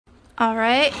All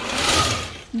right.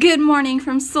 Good morning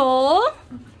from Seoul.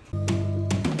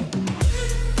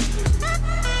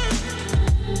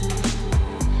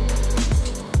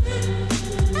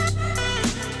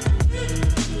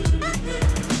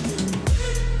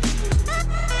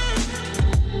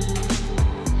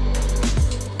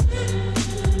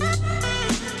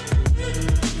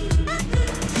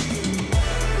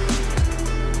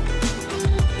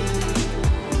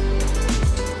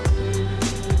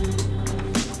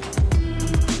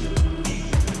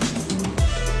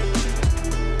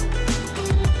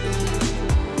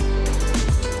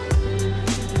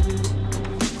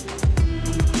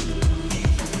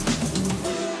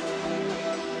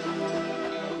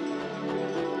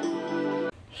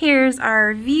 Here's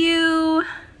our view.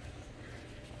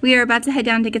 We are about to head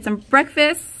down to get some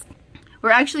breakfast. We're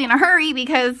actually in a hurry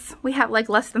because we have like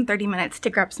less than 30 minutes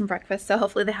to grab some breakfast, so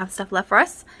hopefully they have stuff left for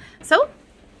us. So,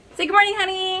 say good morning,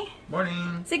 honey.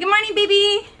 Morning. Say good morning,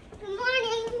 baby. Good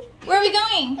morning. Where are we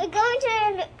going? We're going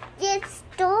to the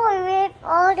store with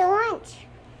all the lunch.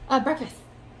 Breakfast.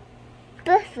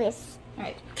 Breakfast. All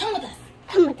right, come with us.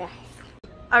 Come with us.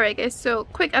 All right, guys, so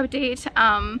quick update.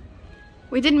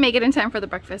 We didn't make it in time for the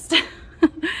breakfast.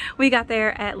 We got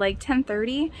there at like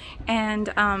 10:30,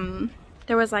 and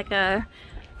there was like a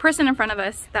person in front of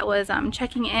us that was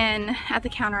checking in at the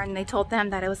counter, and they told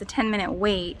them that it was a 10-minute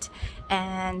wait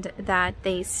and that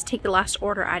they take the last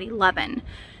order at 11.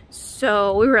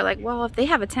 So we were like, well, if they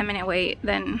have a 10-minute wait,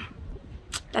 then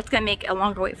that's gonna make a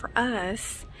longer wait for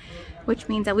us, which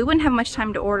means that we wouldn't have much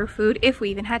time to order food, if we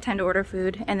even had time to order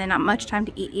food, and then not much time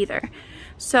to eat either.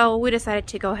 So we decided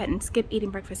to go ahead and skip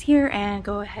eating breakfast here and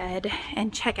go ahead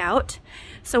and check out.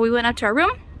 So we went up to our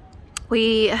room,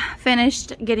 we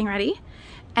finished getting ready,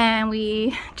 and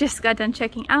we just got done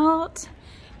checking out,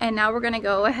 and now we're gonna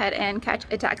go ahead and catch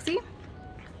a taxi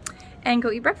and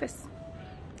go eat breakfast.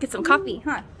 Get some coffee,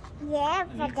 huh? Yeah,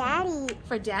 for Daddy.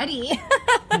 For Daddy.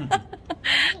 All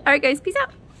right, guys, peace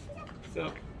out.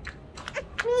 So.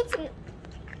 Me too.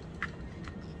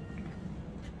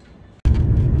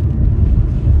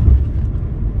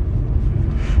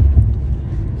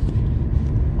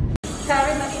 So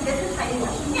everybody, this is how you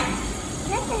wash your hands.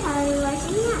 This is how we wash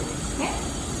your hands. Okay.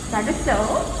 Start the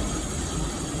stove.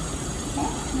 Okay.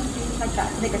 Like that,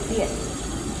 so they can see it.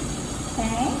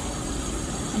 Okay.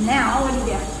 And now, what do you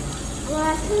do?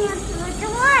 Wash your hands with the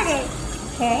water.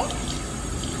 Okay.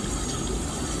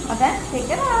 Well then, take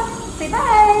it off. Say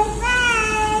bye. Bye.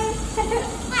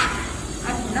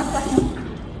 No question.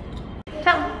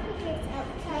 Tell them.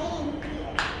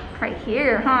 Right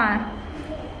here, huh?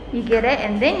 You get it,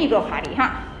 and then you go potty,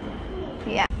 huh?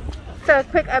 Yeah. So a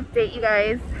quick update, you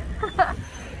guys.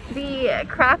 The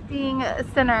crafting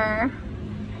center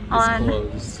on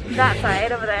that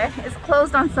side over there is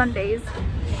closed on Sundays.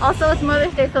 Also, it's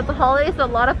Mother's Day, so it's a holiday, so a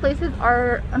lot of places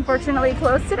are unfortunately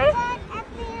closed today.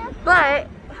 But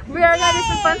we are gonna do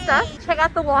some fun stuff. Check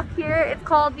out the walk here. It's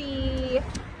called the,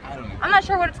 I'm not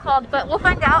sure what it's called, but we'll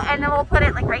find out, and then we'll put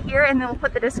it like right here, and then we'll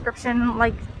put the description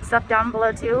like stuff down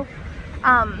below too.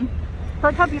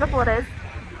 Look how beautiful it is.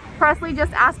 Presley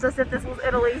just asked us if this was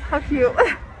Italy. How cute.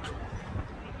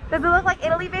 Does it look like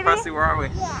Italy, baby? Presley, where are we?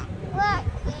 Yeah. What?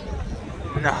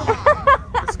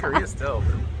 No. It's Korea still.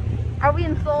 Are we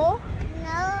in Seoul?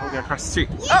 No. We'll get across the street.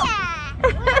 Yeah.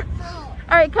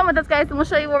 All right, come with us, guys, and we'll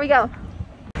show you where we go.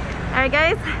 All right,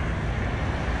 guys.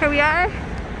 Here we are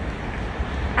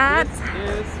at This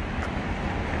is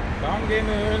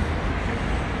Dongdaemun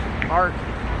Art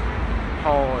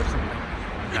Hall or something.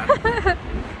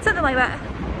 something like that.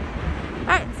 All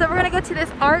right, so we're gonna go to this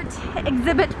art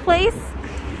exhibit place.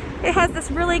 It has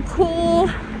this really cool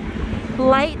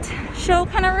light show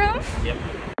kind of room. Yep.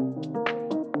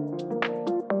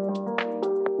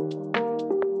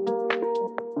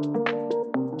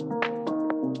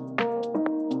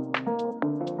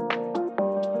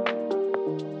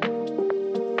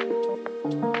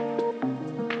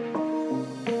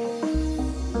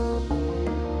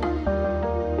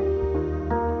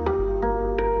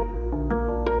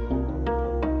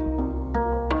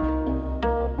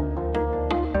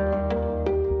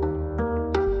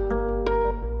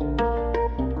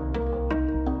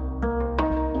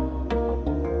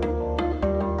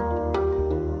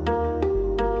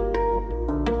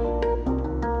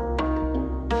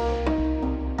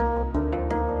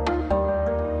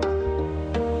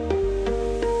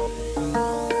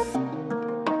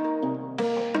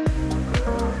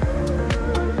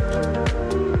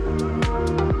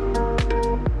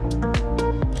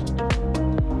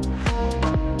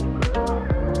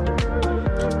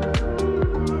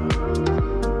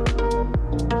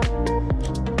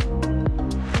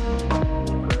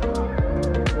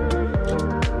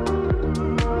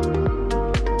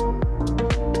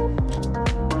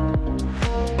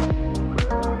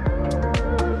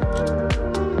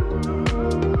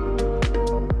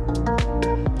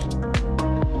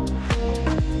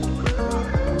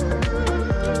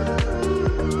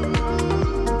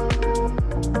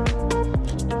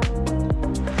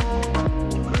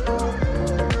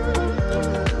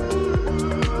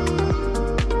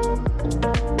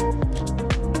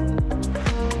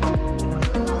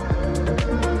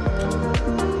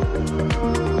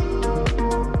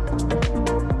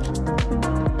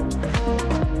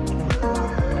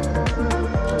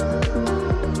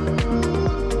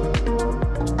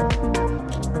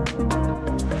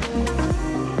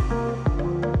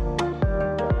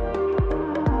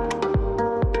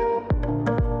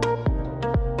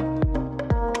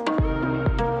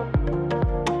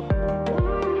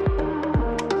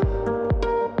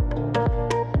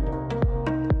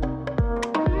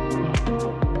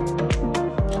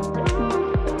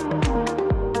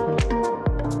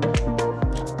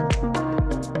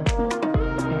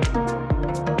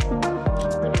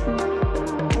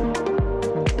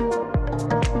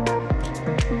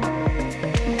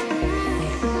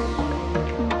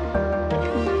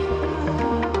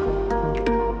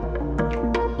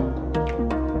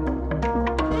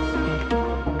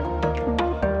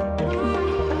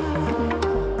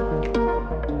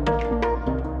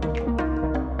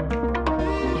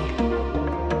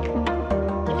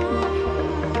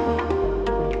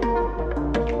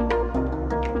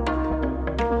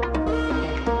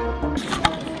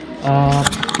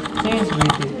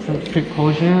 strict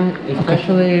caution,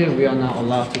 especially we are not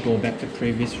allowed to go back to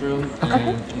previous room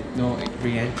and no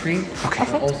re-entry.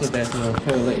 Also there's no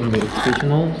toilet in the exhibition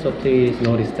hall, so please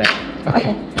notice that.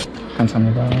 Okay.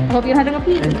 감사합니다. I hope you had a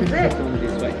pee. And This is it. on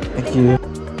this way. Thank you.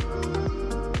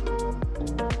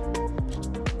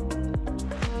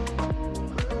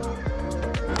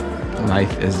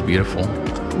 Life is beautiful.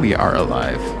 We are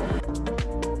alive.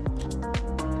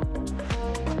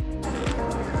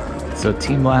 So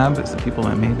Teamlab is the people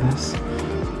that made this.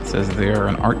 It says they are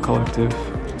an art collective,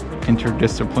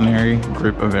 interdisciplinary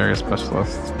group of various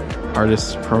specialists,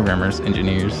 artists, programmers,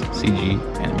 engineers, CG,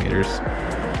 animators,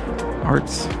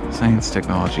 arts, science,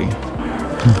 technology.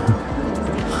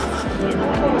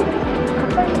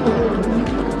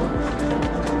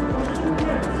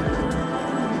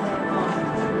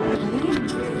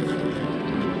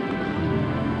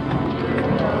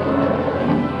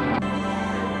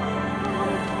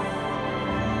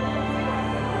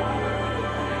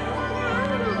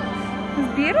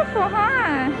 It's beautiful,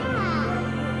 huh?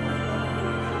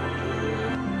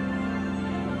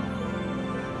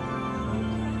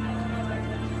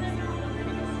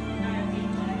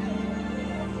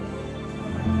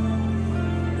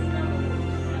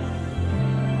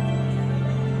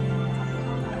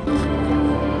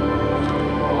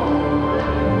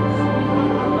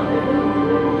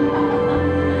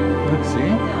 Let's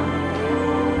see.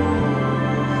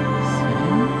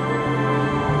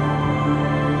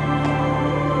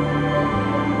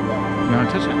 You want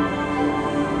to touch it?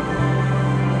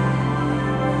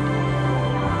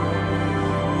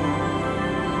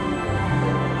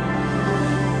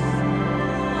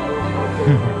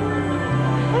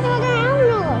 Look at the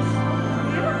animals.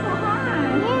 Beautiful, huh?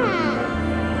 Yeah.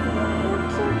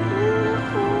 It's so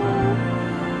beautiful.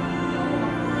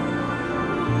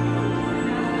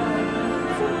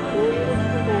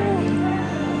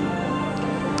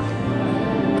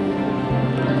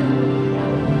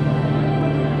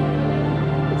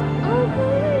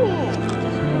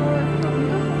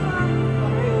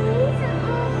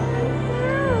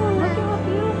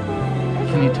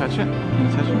 Can you touch it? Can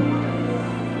you touch it?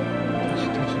 Touch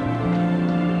it, touch it.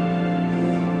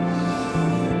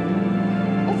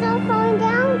 It's all falling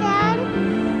down, Dad.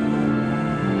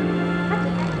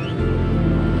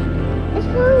 It's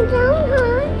falling down,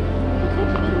 huh?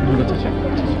 You go touch it.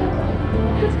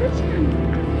 Go touch him.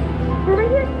 We're right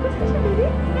here. Go touch him, baby.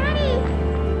 Daddy.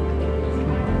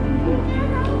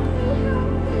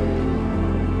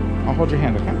 I'll hold your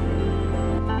hand, okay?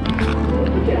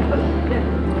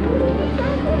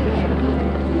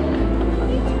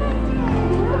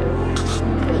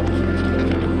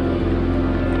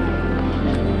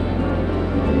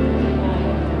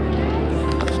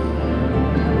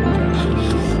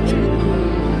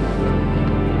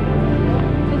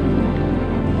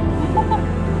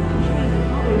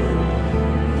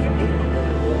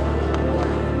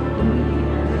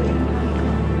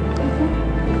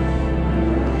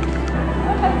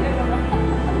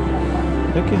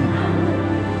 Look at him.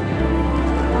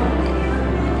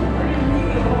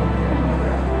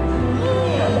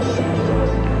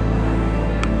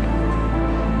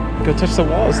 Go touch the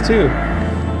walls too.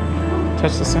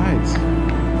 Touch the sides.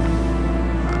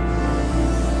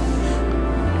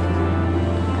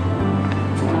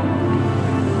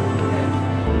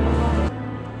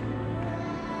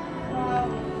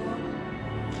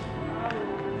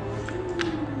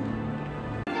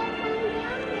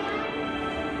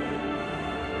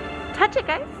 Touch it,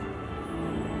 guys.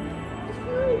 It's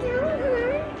falling down,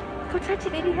 huh? Go touch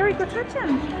it, baby. Hurry, go touch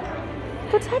him.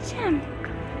 Go touch him.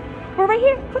 We're right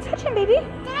here. Go touch him, baby.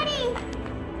 Daddy.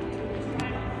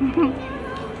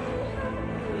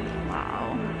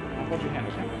 Wow. I'll hold your hand,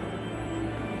 okay?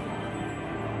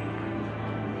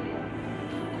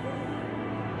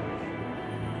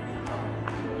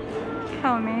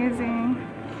 How amazing.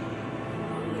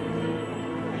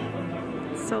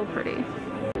 So pretty.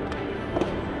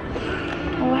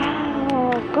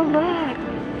 Wow, good luck.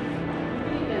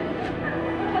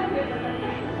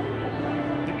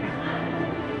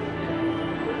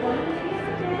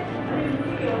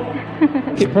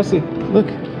 Okay, Presley, look.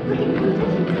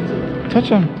 Touch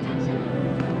him.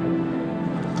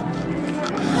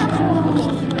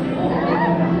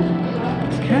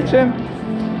 Catch him.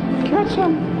 Catch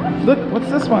him. Look, what's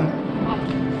this one?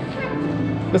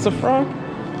 It's a frog.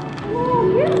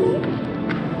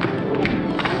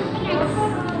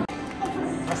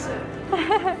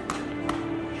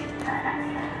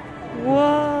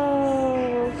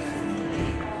 Whoa.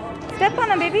 Step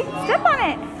on it, baby. Step on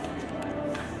it.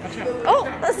 Oh,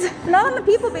 not on the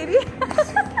people, baby.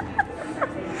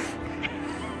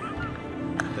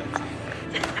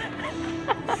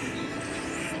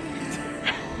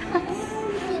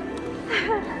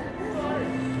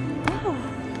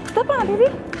 on him,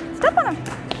 baby. Step on him.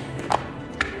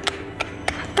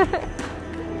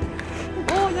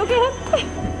 Oh, you okay?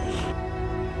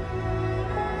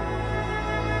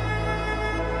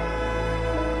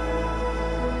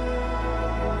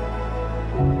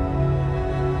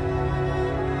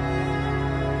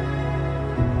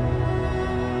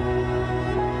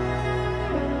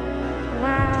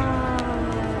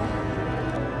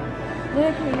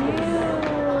 Look at you.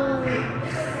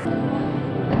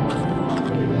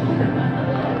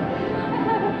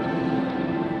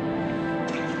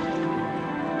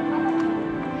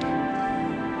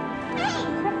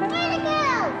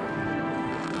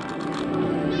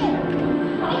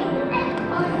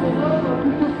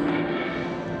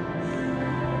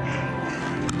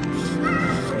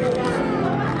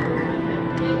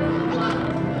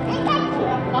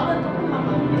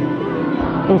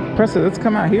 Oh, Preston, let's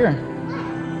come out here.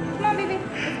 Come on, baby.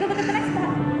 Let's go look at the next spot.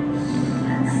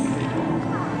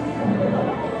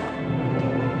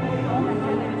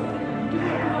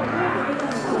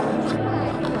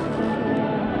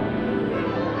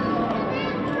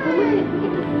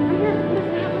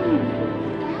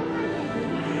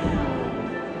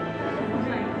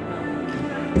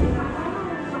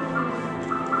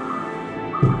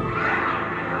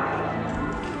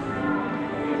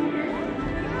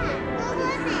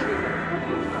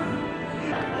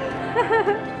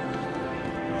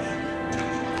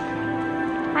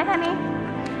 Hi, honey.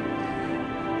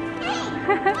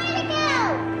 Where'd it go?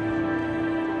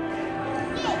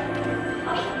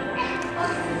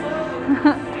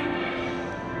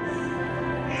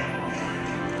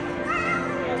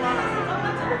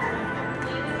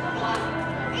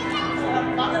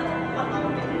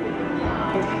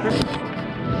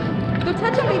 Go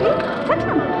touch him, baby. Touch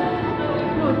him.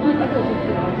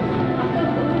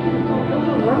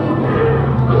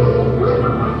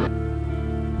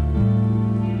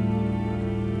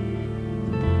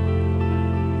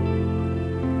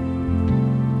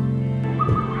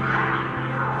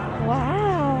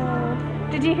 Wow.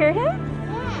 Did you hear him? Yeah,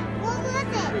 what was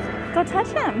it? Go touch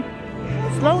him.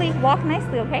 Slowly. Walk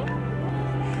nicely, okay?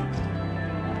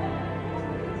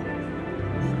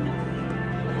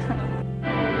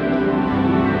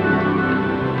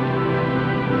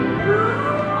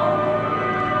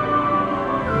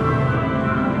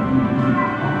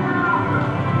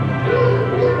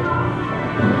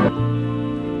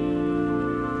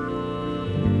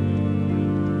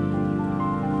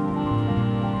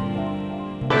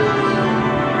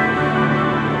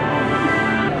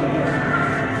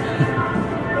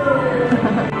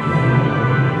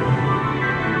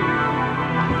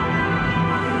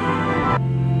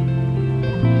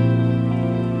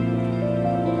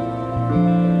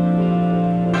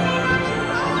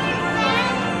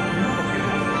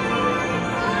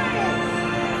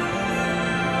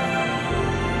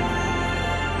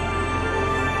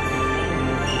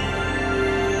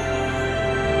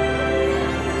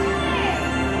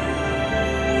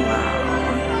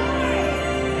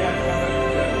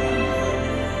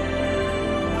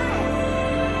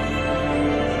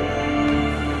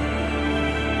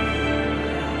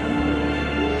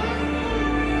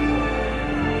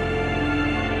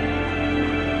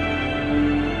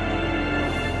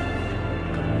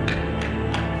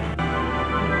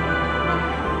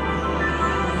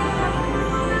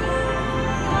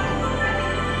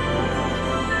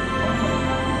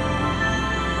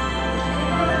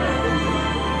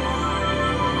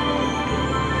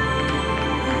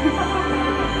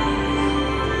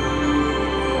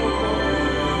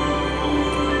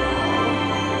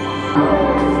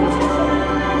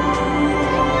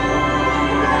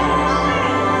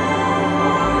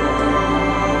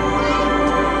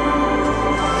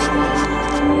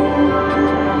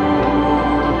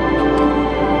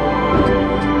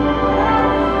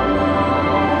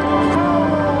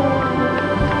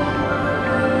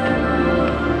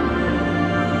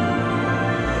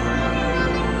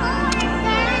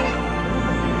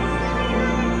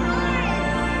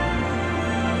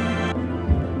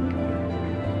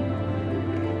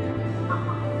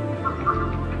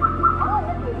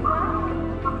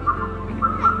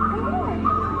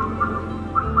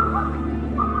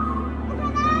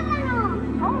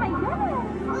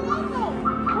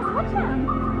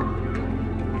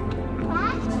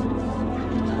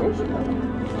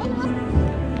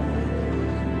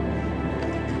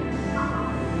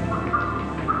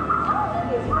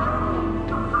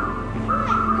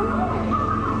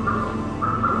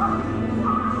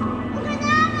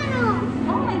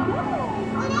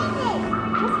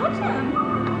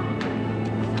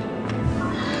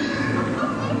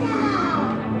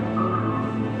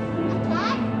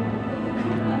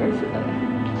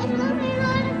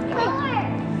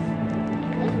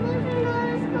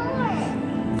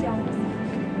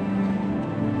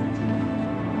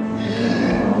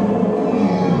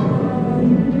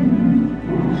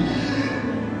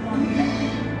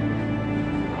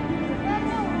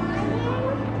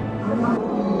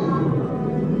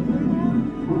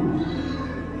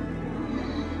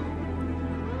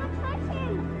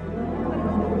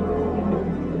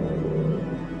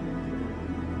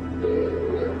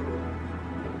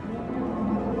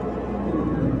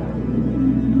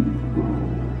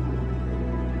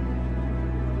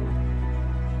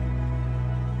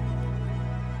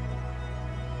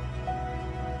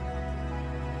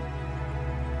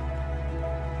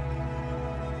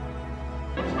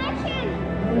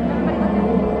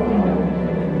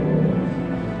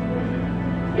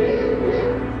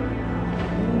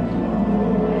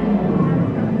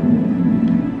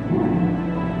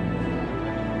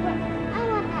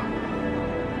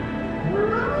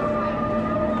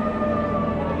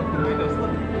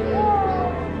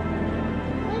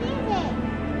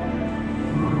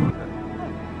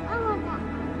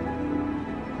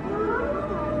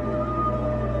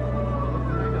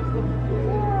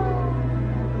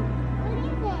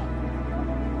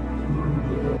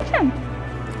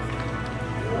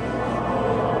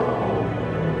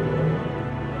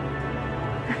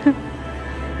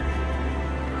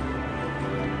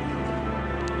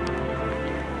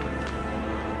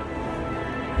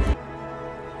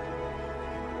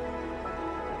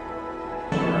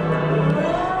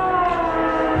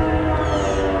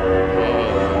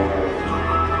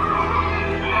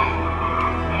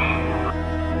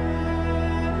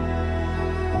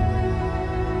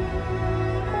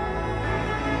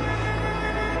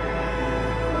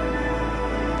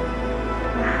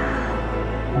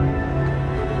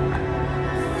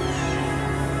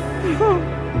 Go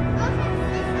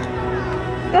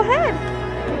ahead.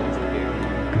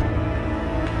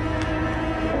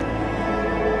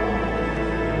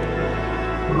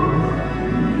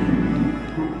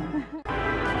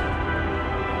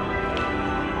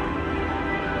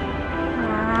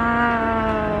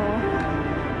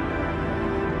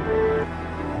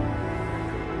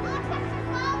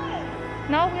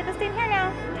 No, we have to stay in here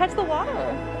now. Touch the water.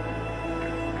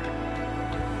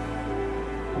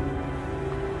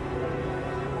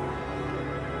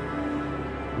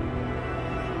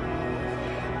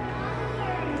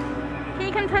 Can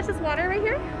you come touch this water right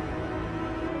here?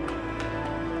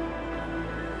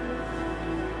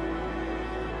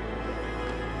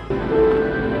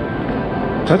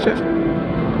 Touch it.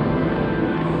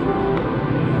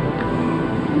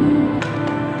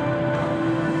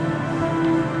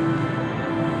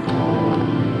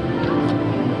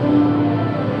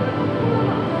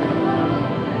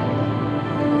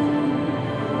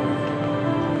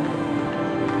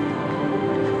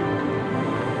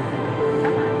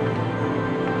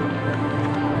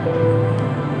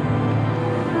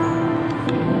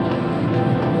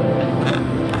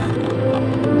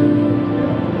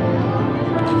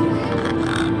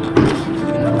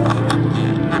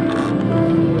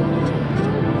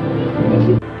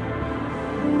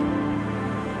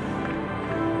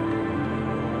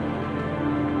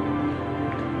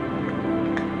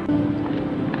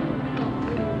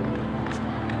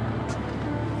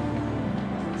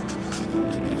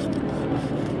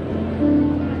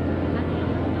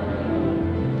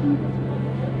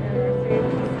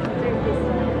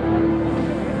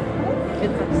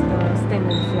 It's the stem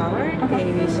of flower. They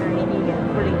will shiny and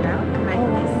falling down like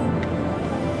this.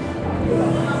 Oh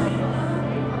wow!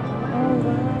 And you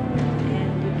can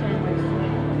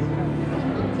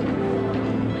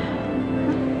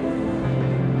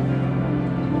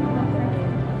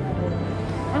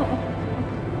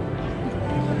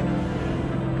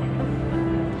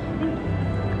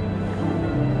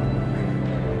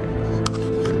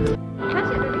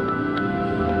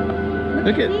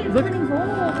Look at, look,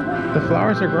 the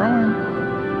flowers are growing.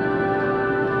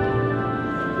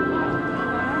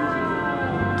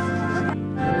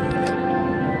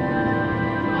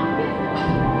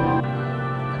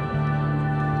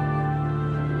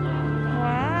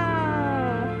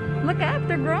 Wow. Look up,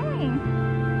 they're growing.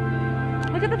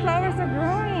 Look at the flowers, are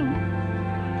growing.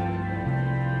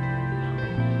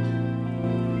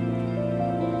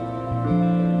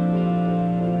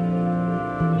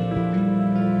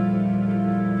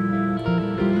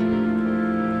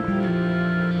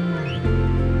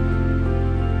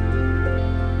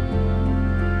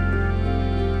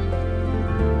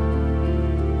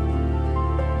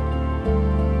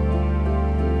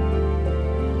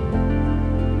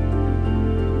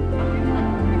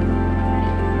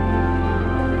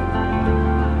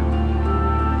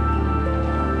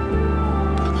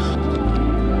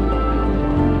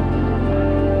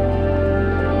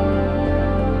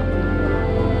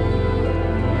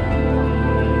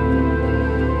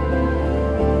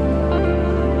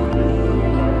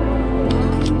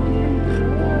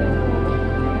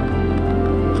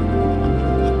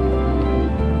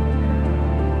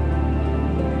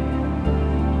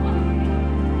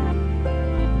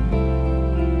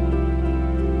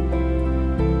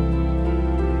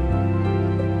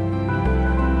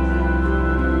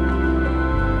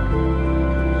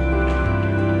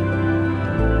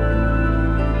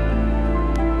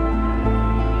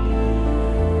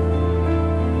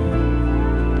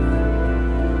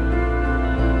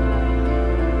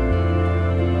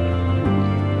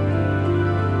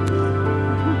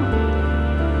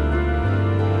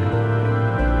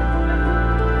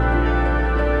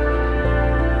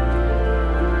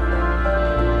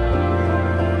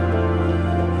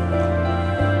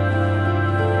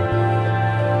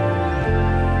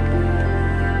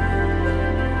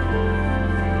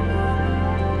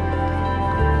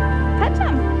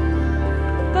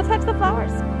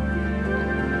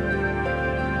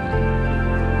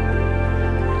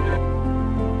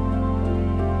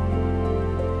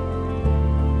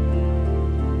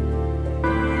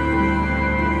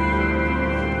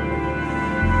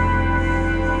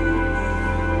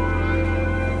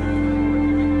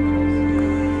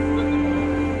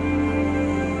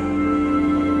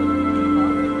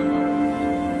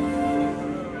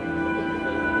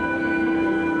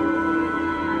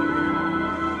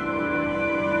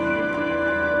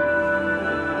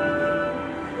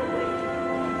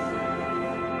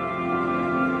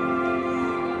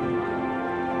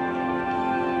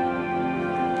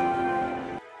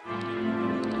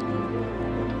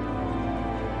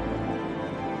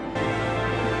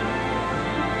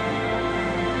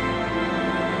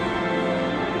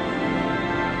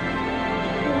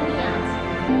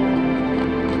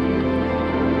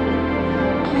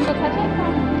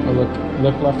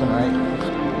 Look left and right.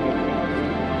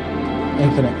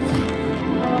 Infinite.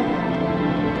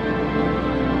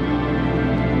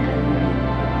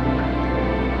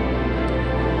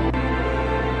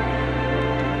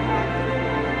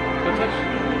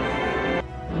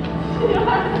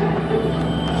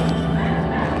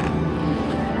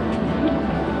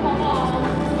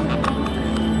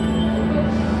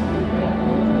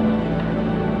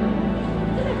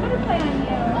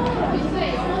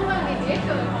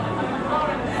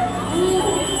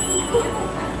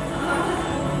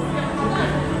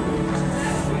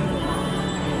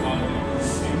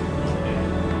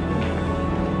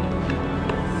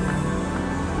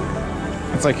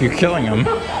 It's like you're killing him.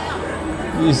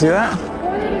 You see that?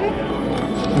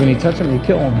 When you touch him, you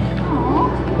kill him.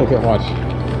 Look at, watch.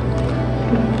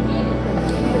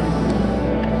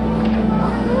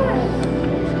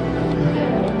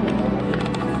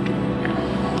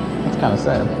 That's kind of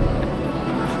sad.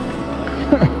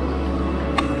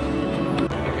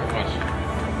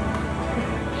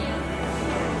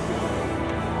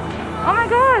 Oh my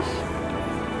gosh!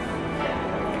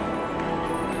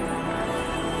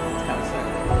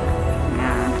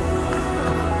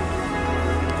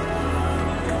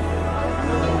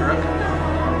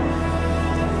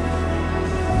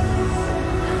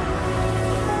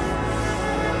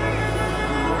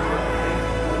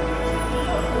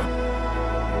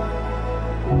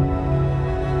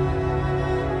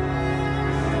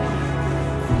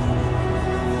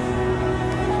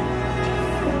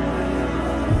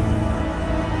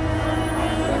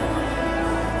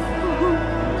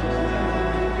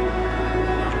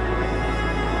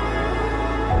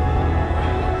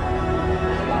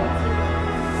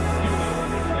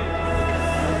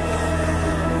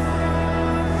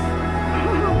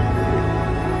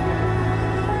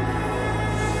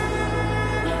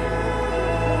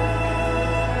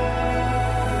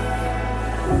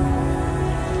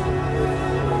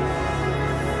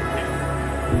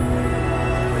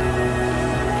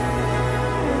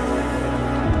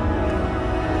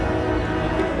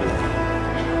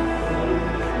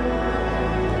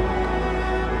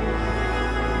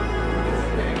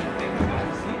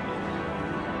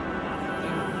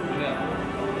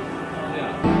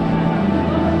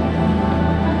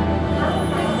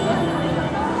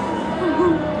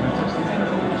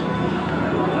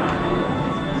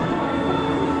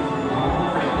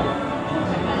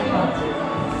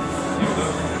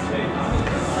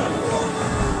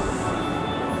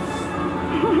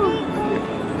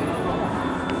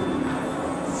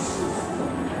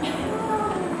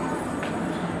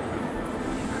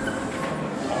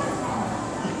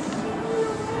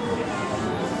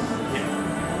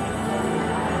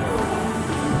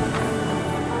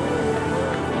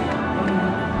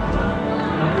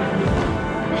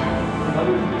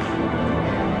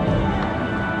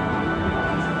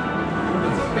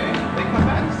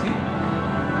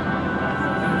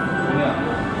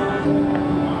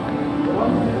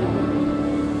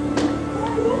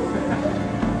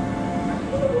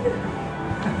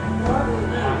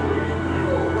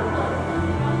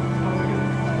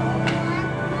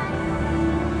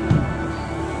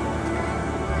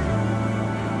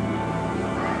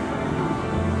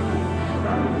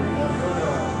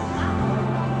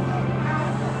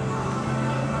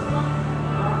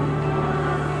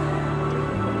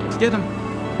 Get him.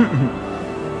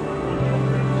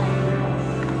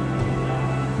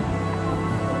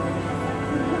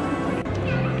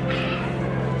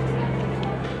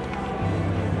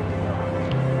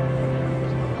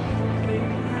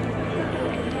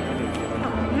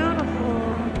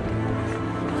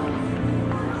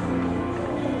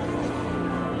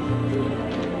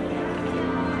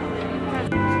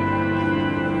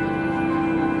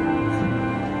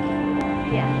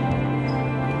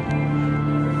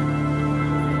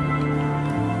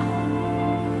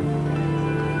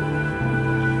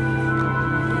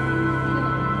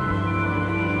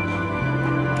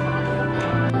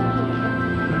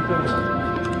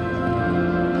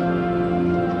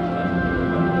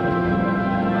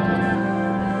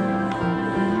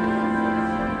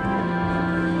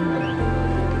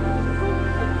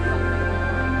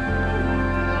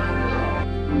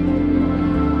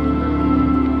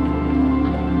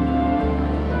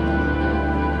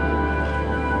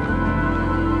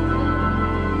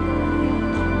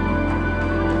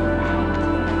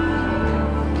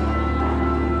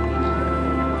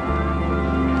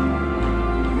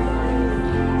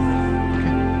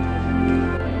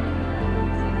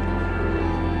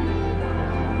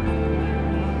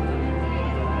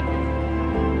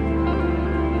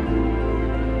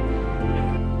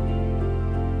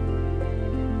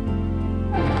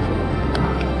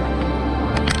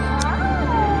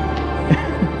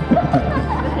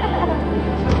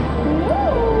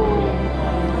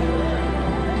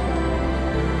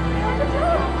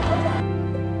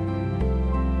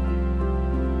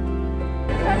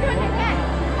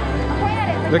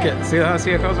 Look at, see how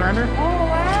it goes around her? Oh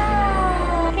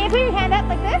wow! Can you put your hand up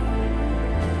like this?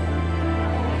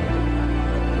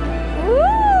 Woo!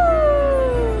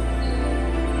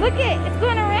 Look it, it's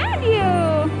going around you.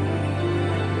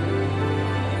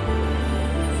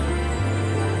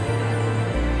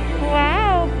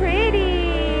 Wow, pretty.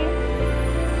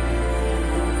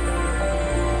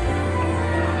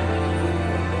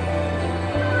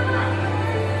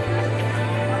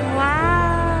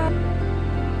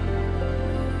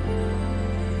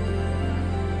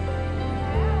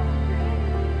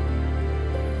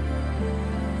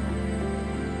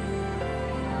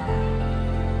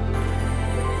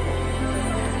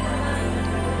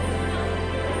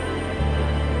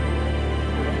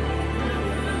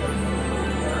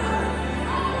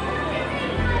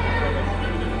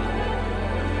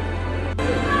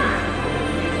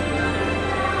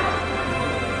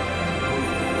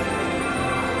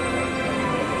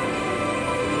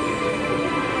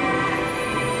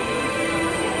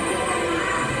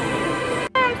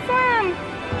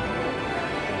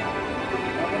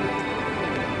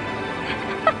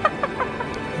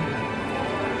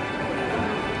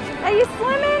 Are you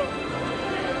swimming?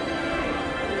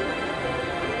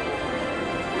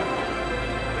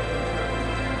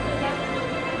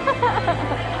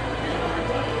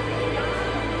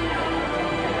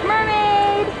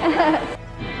 Mermaid!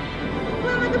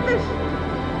 Look like a fish!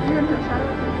 You're in her shadow?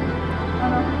 Oh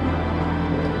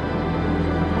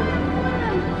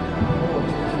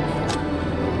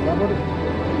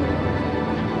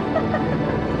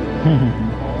no.